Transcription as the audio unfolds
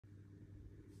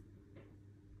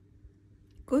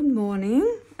Good morning.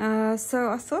 So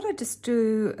I thought I'd just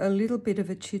do a little bit of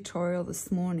a tutorial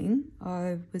this morning.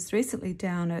 I was recently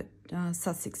down at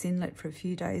Sussex Inlet for a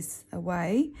few days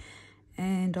away,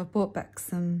 and I brought back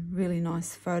some really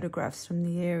nice photographs from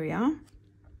the area.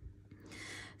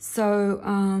 So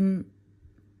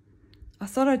I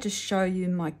thought I'd just show you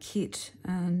my kit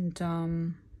and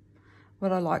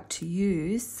what I like to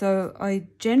use. So I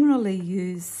generally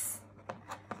use,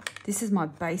 this is my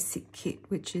basic kit,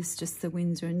 which is just the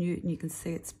Winsor & Newton. You can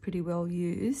see it's pretty well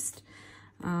used.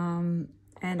 And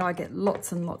I get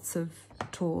lots and lots of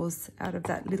tours out of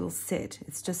that little set.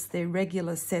 It's just their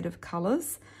regular set of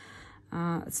colours.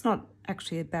 It's not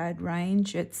actually a bad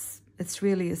range. It's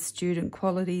really a student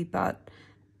quality, but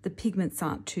the pigments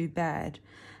aren't too bad.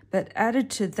 But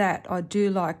added to that, I do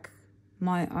like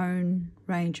my own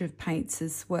range of paints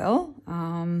as well.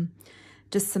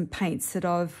 Just some paints that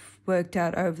I've worked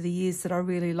out over the years that I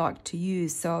really like to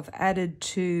use. So I've added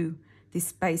to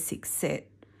this basic set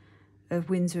of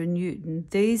Winsor & Newton.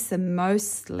 These are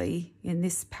mostly, in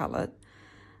this palette,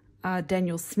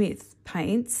 Daniel Smith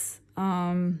paints.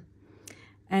 And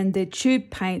they're tube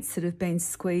paints that have been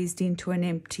squeezed into an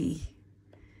empty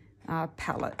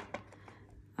palette.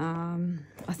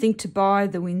 I think to buy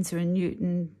the Winsor &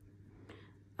 Newton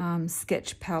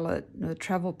sketch palette, the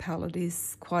travel palette,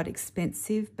 is quite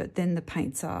expensive, but then the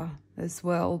paints are as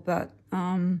well. But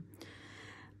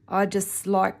I just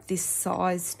like this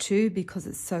size too because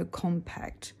it's so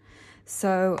compact.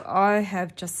 So I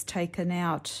have just taken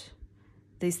out,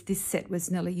 this set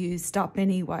was nearly used up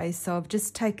anyway, so I've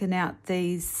just taken out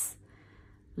these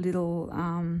little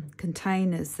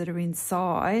containers that are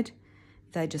inside.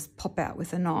 They just pop out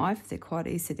with a knife. They're quite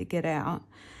easy to get out.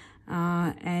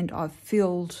 And I've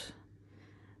filled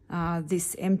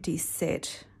this empty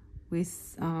set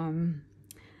with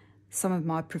some of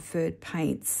my preferred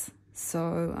paints.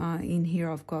 So in here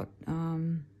I've got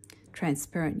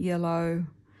transparent yellow,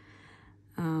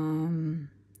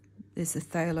 there's a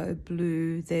phthalo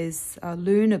blue, there's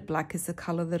lunar black is a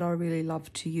colour that I really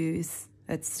love to use.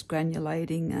 It's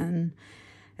granulating and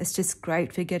it's just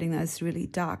great for getting those really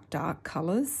dark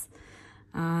colours.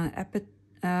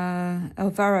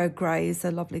 Alvaro grey is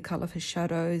a lovely colour for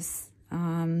shadows.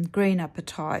 Green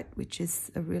apatite, which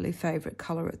is a really favourite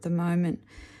colour at the moment.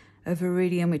 A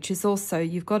viridian, which is also,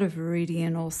 you've got a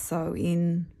viridian also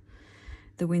in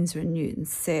the Winsor & Newton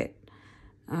set.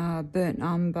 Burnt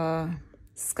umber.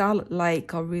 Scarlet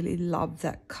Lake, I really love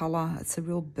that colour. It's a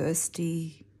real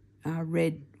bursty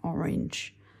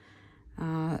red-orange.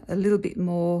 A little bit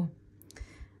more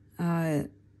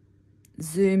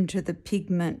zoom to the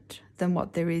pigment than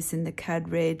what there is in the Cad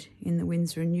Red in the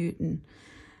Winsor & Newton.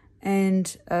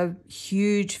 And a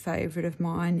huge favourite of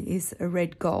mine is a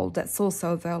red gold. That's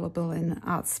also available in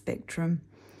Art Spectrum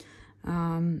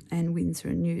and Winsor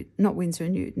 & Newton, not Winsor &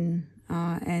 Newton,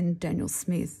 and Daniel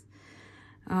Smith.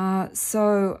 Yeah,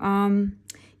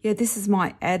 this is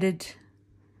my added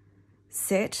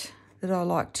set that I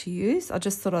like to use. I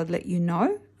just thought I'd let you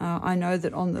know. I know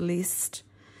that on the list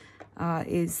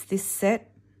is this set,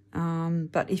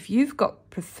 but if you've got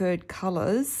preferred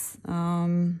colours,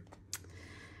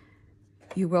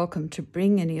 you're welcome to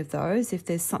bring any of those. If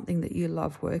there's something that you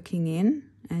love working in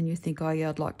and you think, oh yeah,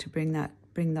 I'd like to bring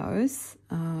those,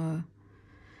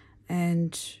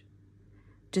 and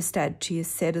just add to your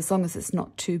set, as long as it's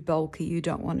not too bulky. You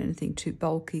don't want anything too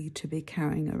bulky to be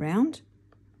carrying around.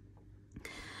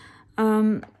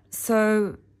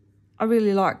 So I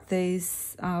really like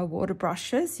these water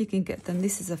brushes. You can get them,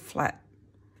 this is a flat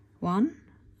one.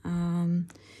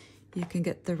 You can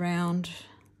get the round.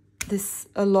 There's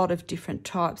a lot of different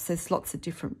types. There's lots of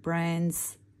different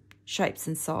brands, shapes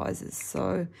and sizes.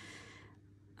 So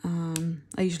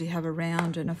I usually have a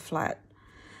round and a flat.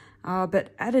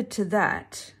 But added to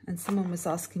that, and someone was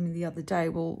asking me the other day,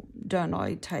 well, don't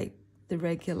I take the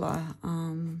regular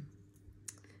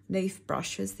Neef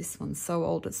brushes? This one's so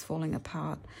old it's falling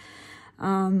apart.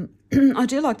 I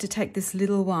do like to take this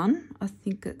little one. I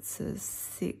think it's a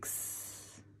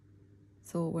 6.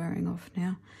 It's all wearing off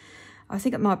now. I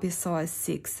think it might be a size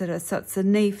 6. So it's a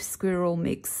Neef Squirrel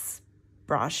Mix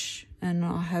brush, and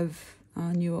I have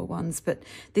newer ones, but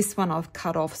this one I've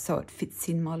cut off so it fits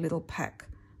in my little pack.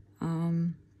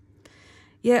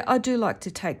 Yeah, I do like to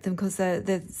take them because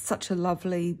they're such a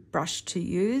lovely brush to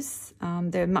use.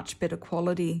 They're much better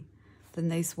quality than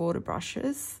these water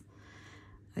brushes,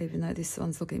 even though this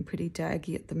one's looking pretty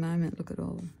daggy at the moment. Look at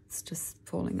all, it's just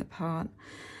falling apart.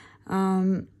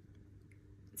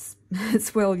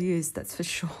 It's well used, that's for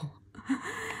sure.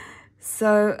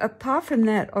 So apart from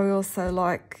that, I also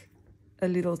like a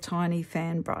little tiny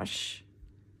fan brush.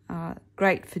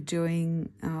 Great for doing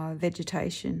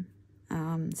vegetation,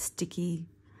 sticky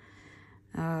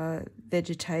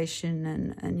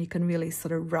vegetation, and you can really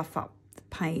sort of rough up the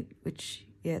paint, which,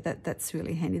 yeah, that's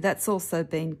really handy. That's also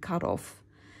been cut off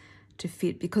to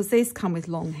fit because these come with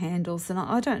long handles, and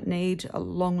I don't need a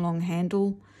long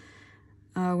handle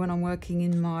when I'm working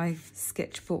in my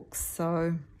sketchbooks,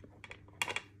 so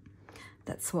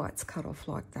that's why it's cut off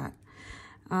like that.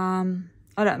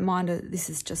 I don't mind it. This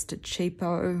is just a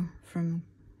cheapo from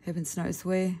heavens knows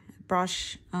where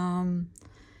brush.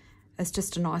 It's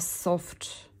just a nice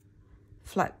soft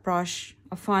flat brush.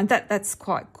 I find that that's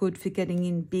quite good for getting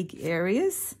in big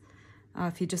areas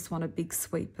if you just want a big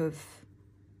sweep of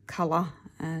colour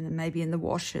and maybe in the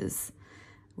washes,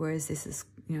 whereas this is,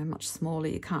 you know, much smaller.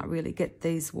 You can't really get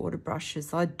these water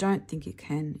brushes. I don't think you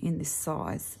can in this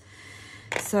size.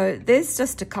 So there's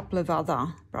just a couple of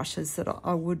other brushes that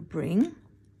I would bring.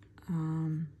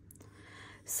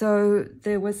 So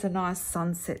there was a nice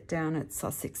sunset down at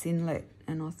Sussex Inlet,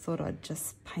 and I thought I'd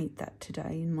just paint that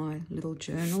today in my little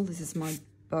journal. This is my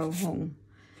Bohong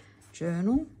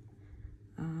journal.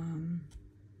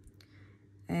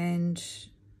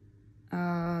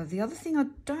 The other thing I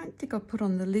don't think I put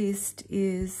on the list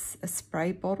is a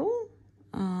spray bottle.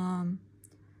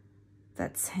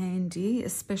 That's handy,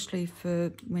 especially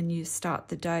for when you start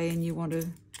the day and you want to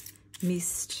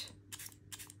mist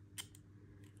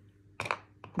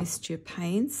your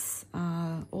paints.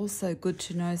 Also good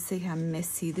to know, see how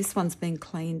messy. This one's been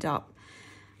cleaned up,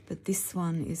 but this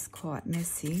one is quite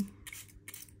messy.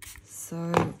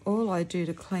 So all I do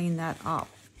to clean that up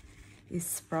is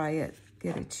spray it,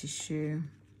 get a tissue,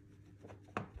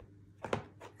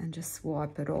 and just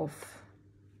wipe it off.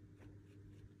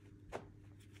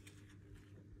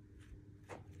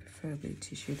 Preferably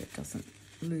tissue that doesn't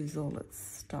lose all its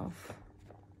stuff.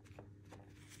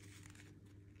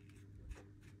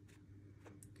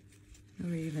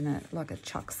 Or even like a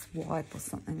Chuck's wipe or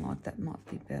something like that might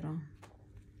be better.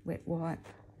 Wet wipe.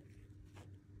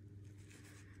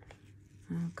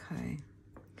 Okay.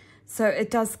 So it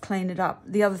does clean it up.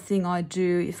 The other thing I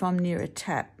do, if I'm near a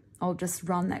tap, I'll just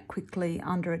run that quickly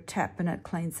under a tap and it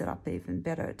cleans it up even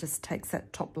better. It just takes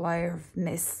that top layer of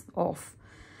mess off.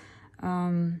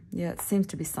 Yeah, it seems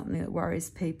to be something that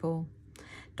worries people.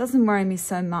 Doesn't worry me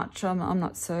so much. I'm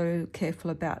not so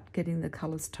careful about getting the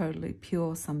colours totally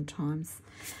pure sometimes.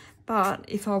 But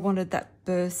if I wanted that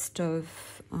burst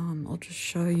of, I'll just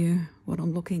show you what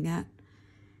I'm looking at,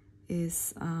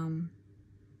 is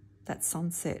that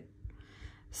sunset.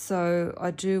 So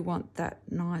I do want that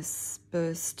nice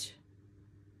burst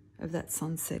of that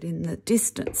sunset in the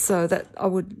distance, so that I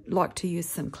would like to use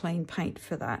some clean paint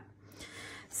for that.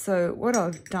 So what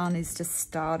I've done is just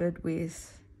started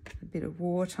with a bit of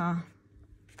water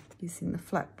using the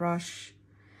flat brush,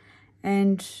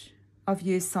 and I've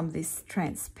used some of this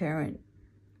transparent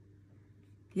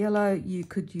yellow. You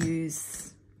could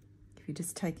use, if you're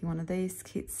just taking one of these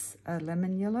kits, a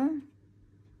lemon yellow.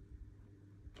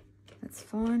 That's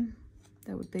fine.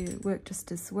 That would work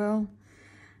just as well.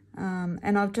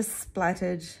 And I've just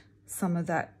splattered some of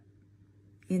that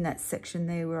in that section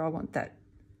there where I want that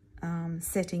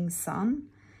setting sun.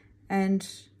 And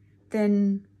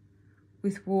then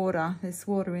with water, there's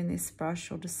water in this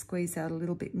brush, I'll just squeeze out a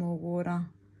little bit more water.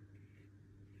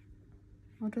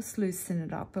 I'll just loosen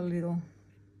it up a little,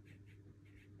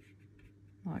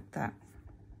 like that.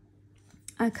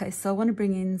 Okay, so I want to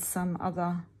bring in some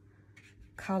other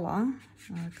colour.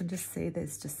 I can just see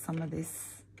there's just some of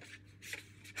this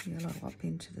yellow up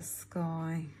into the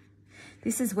sky.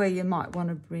 This is where you might want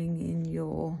to bring in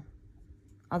your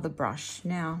other brush.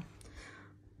 Now,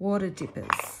 water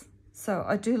dippers. So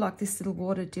I do like this little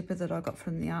water dipper that I got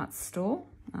from the art store.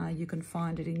 You can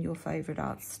find it in your favourite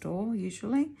art store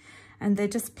usually. And they're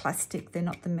just plastic, they're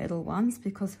not the metal ones,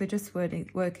 because we're just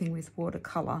working with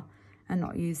watercolour and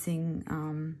not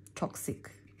using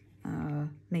toxic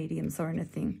mediums or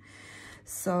anything.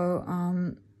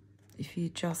 So if you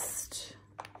just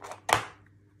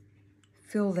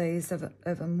fill these of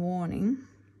a morning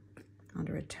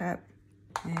under a tap,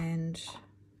 and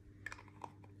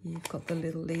you've got the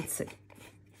little lids that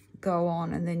go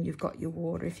on, and then you've got your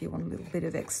water if you want a little bit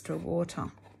of extra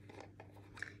water.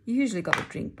 You usually got a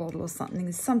drink bottle or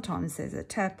something. Sometimes there's a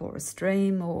tap or a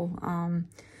stream, or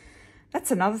that's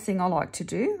another thing I like to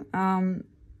do.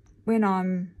 When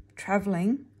I'm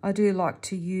travelling, I do like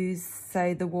to use,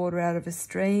 say, the water out of a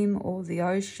stream or the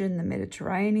ocean, the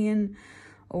Mediterranean,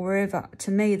 or wherever.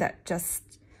 To me, that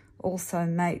just also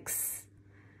makes,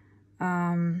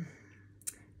 to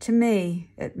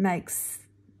me, it makes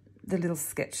the little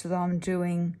sketch that I'm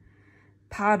doing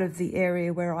part of the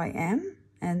area where I am,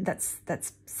 and that's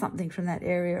something from that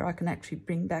area I can actually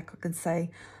bring back. I can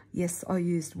say, yes, I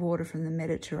used water from the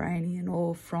Mediterranean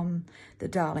or from the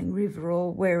Darling River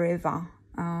or wherever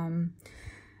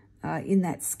in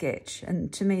that sketch.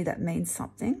 And to me, that means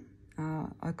something.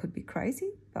 I could be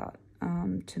crazy, but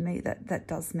to me, that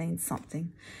does mean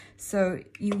something. So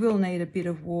you will need a bit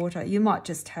of water. You might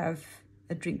just have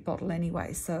a drink bottle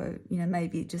anyway. So, you know,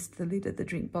 maybe just the lid of the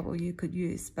drink bottle you could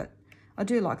use. But I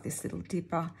do like this little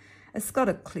dipper. It's got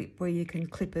a clip where you can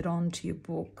clip it onto your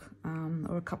book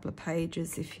or a couple of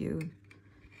pages if you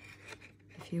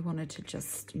wanted to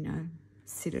just, you know,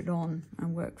 sit it on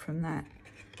and work from that.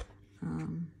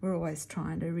 We're always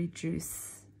trying to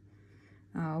reduce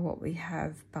what we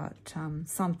have, but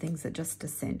some things are just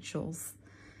essentials.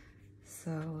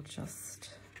 So I'll just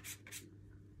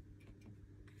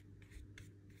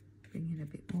bring in a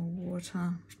bit more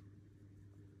water.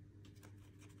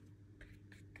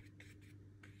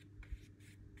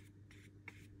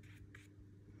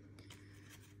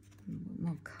 A bit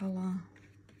more colour.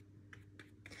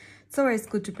 It's always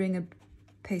good to bring a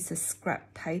piece of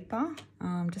scrap paper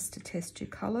just to test your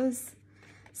colours.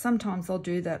 Sometimes I'll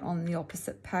do that on the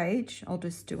opposite page. I'll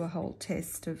just do a whole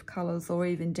test of colours, or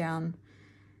even down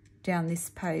this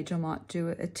page I might do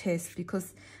a test,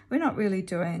 because we're not really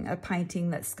doing a painting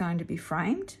that's going to be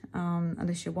framed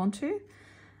unless you want to.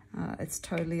 It's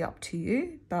totally up to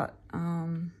you, but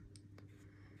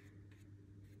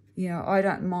you know, I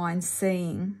don't mind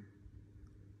seeing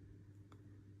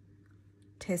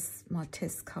my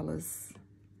test colours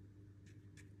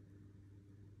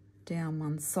down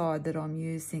one side that I'm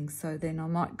using. So then I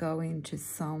might go into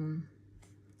some,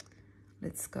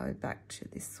 let's go back to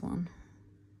this one.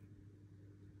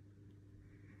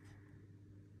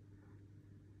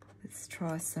 Let's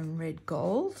try some red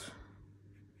gold.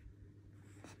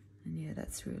 And yeah,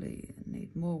 that's really,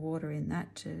 need more water in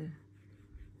that to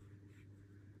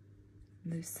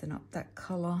loosen up that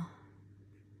colour.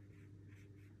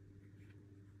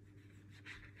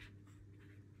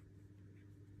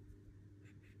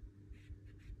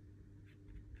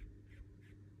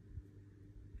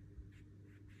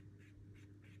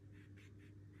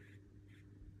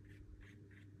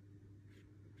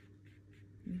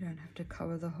 You don't have to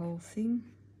cover the whole thing.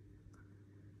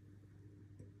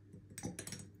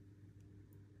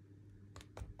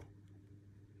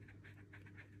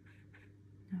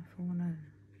 Now if I want to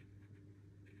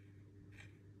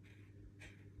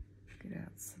get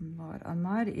out some light, I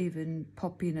might even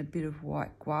pop in a bit of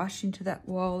white gouache into that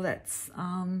while that's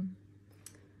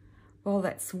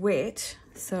wet,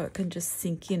 so it can just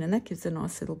sink in, and that gives a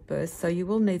nice little burst. So you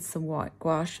will need some white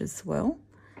gouache as well.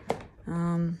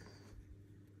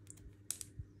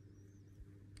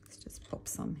 Pop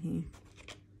some here.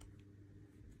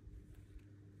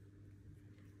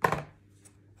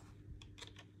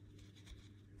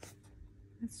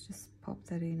 Let's just pop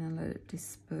that in and let it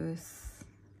disperse.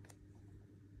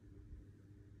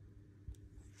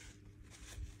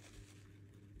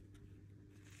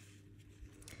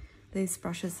 These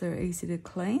brushes are easy to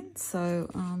clean, so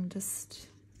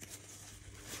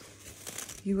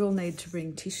you will need to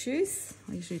bring tissues.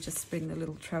 I usually just bring the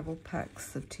little travel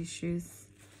packs of tissues.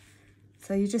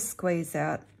 So you just squeeze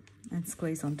out and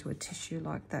squeeze onto a tissue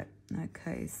like that.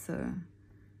 Okay, so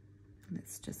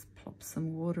let's just plop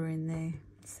some water in there,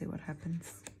 see what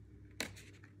happens.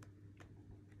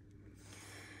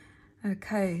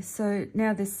 Okay, so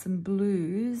now there's some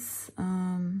blues.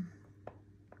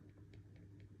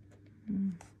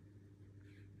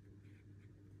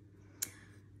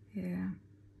 Yeah.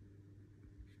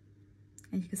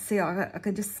 And you can see I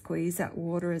can just squeeze that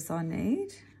water as I need.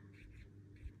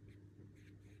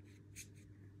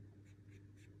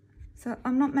 So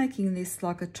I'm not making this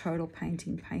like a total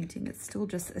painting. It's still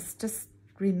just,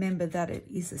 remember that it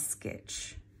is a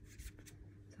sketch.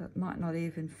 So it might not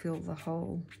even fill the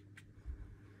whole.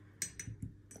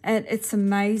 And it's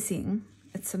amazing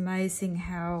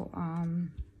how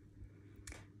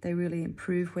they really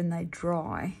improve when they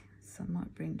dry. So I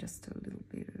might bring just a little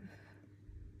bit of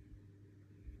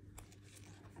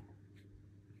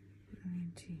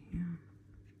into here.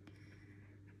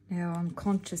 Now I'm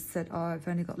conscious that I've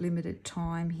only got limited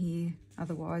time here,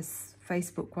 otherwise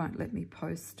Facebook won't let me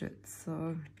post it,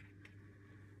 so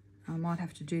I might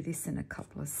have to do this in a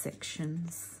couple of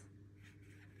sections.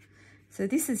 So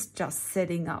this is just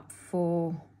setting up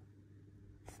for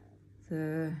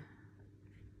the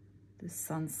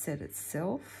sunset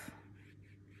itself.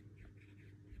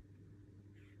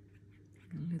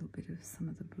 A little bit of some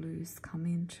of the blues come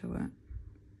into it.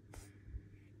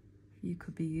 You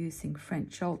could be using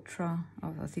French Ultra.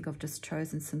 I think I've just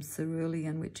chosen some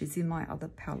cerulean, which is in my other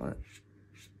palette.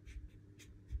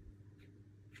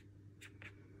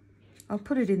 I'll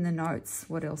put it in the notes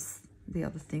what else, the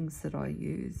other things that I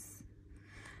use.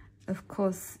 Of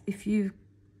course, if you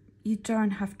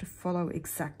don't have to follow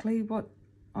exactly what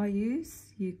I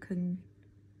use. You can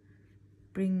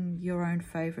bring your own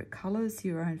favourite colours,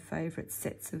 your own favourite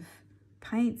sets of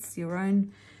paints, your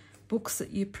own books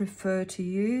that you prefer to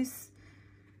use.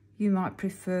 You might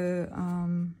prefer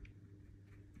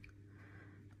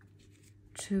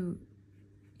to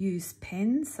use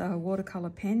pens, watercolour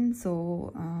pens,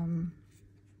 or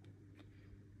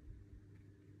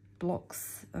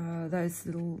blocks, those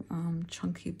little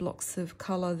chunky blocks of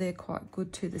colour. They're quite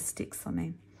good too, the sticks, I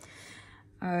mean.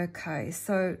 Okay,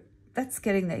 so that's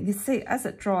getting there. You can see as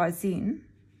it dries in,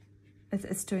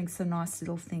 it's doing some nice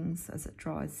little things as it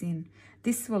dries in.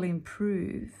 This will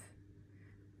improve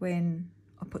when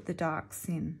I put the darks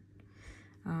in.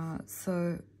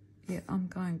 So yeah, I'm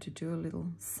going to do a little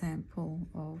sample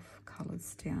of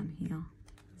colours down here,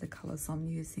 the colours I'm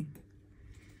using.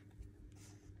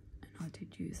 And I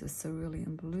did use a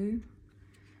cerulean blue.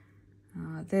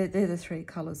 They're the three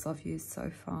colours I've used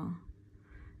so far.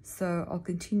 So I'll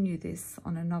continue this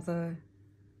on another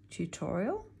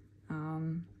tutorial.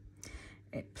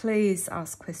 Please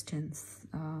ask questions.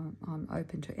 I'm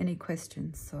open to any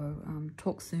questions, so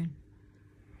talk soon.